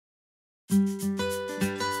Hi,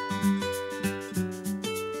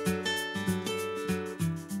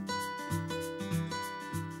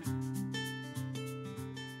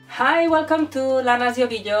 welcome to Lanas y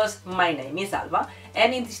Ovillos. My name is Alba,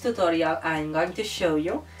 and in this tutorial I'm going to show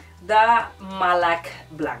you the MALAK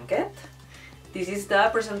blanket. This is the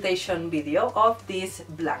presentation video of this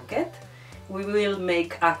blanket. We will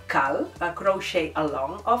make a crochet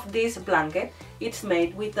along of this blanket. It's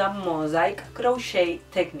made with the Mosaic Crochet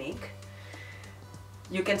technique.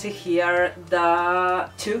 You can see here the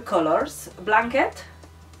two colors blanket.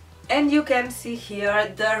 And you can see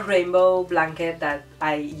here the rainbow blanket that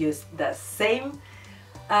I used the same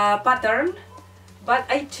pattern, but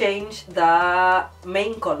I changed the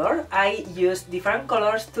main color. I used different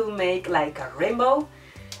colors to make like a rainbow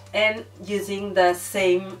and using the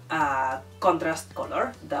same contrast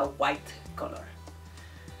color, the white color.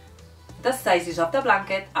 The sizes of the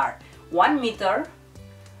blanket are 1 meter,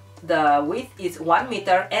 the width is 1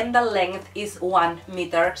 meter and the length is 1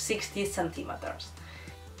 meter 60 centimeters.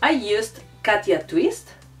 I used Katia twist.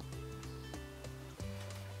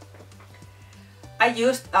 I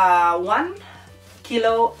used 1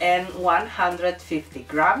 kilo and 150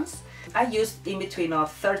 grams. I used in between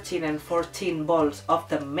of 13 and 14 balls of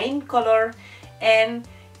the main color and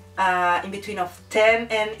in between of 10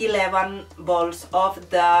 and 11 balls of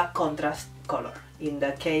the contrast color. In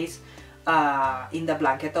the case, in the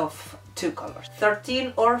blanket of 2 colors.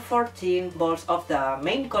 13 or 14 balls of the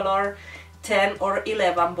main color, 10 or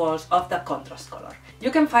 11 balls of the contrast color.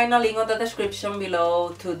 You can find a link on the description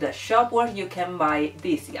below to the shop where you can buy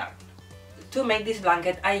this yarn. To make this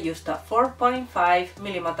blanket I used a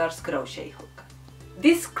 4.5mm crochet hook.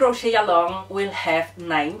 This crochet along will have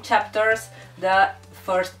 9 chapters. The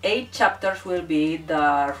first 8 chapters will be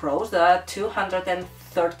the rows, the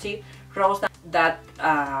 230 rows that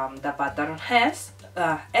the pattern has,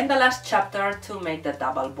 and the last chapter to make the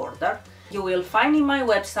double border. You will find in my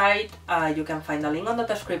website, you can find a link on the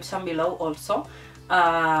description below also,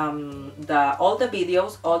 all the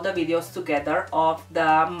videos together of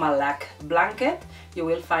the MALAK blanket. You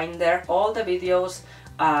will find there all the videos.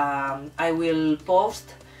 I will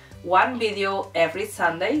post one video every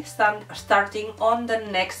Sunday, starting on the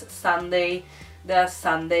next Sunday, the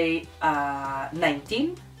Sunday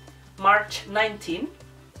 19, March 19.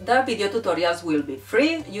 The video tutorials will be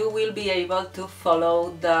free. You will be able to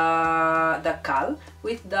follow the call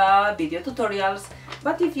with the video tutorials,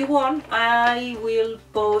 but if you want, I will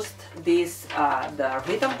post this the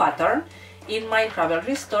written pattern in my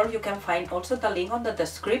Ravelry store. You can find also the link on the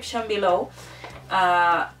description below.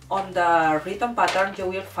 On the written pattern you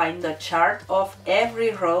will find the chart of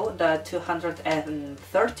every row, the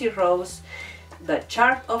 230 rows, the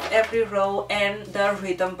chart of every row and the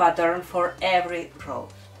written pattern for every row.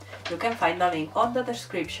 You can find the link on the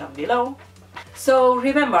description below. So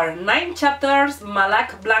remember, 9 chapters,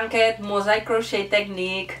 MALAK blanket, Mosaic Crochet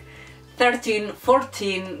technique,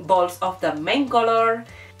 13-14 balls of the main color,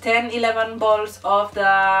 10-11 balls of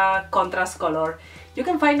the contrast color. You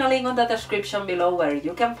can find a link on the description below where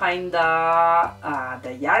you can find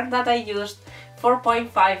the yarn that I used,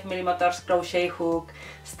 4.5mm crochet hook,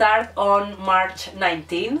 start on March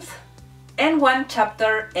 19th. And 1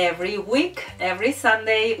 chapter every week, every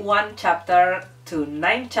Sunday, 1 chapter to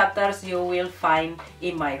 9 chapters you will find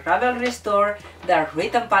in my Ravelry store, the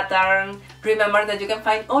written pattern. Remember that you can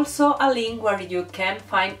find also a link where you can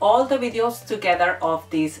find all the videos together of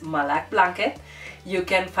this MALAK blanket. You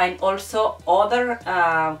can find also other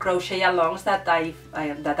crochet alongs that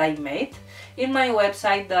I made in my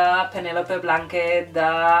website, the Penelope blanket,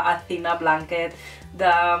 the Athena blanket,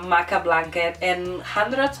 the Maca blanket, and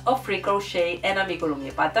hundreds of free crochet and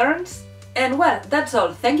amigurumi patterns. And well, that's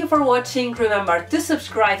all. Thank you for watching. Remember to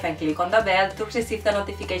subscribe and click on the bell to receive the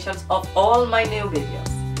notifications of all my new videos.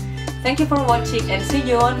 Thank you for watching and see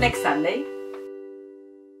you on next Sunday.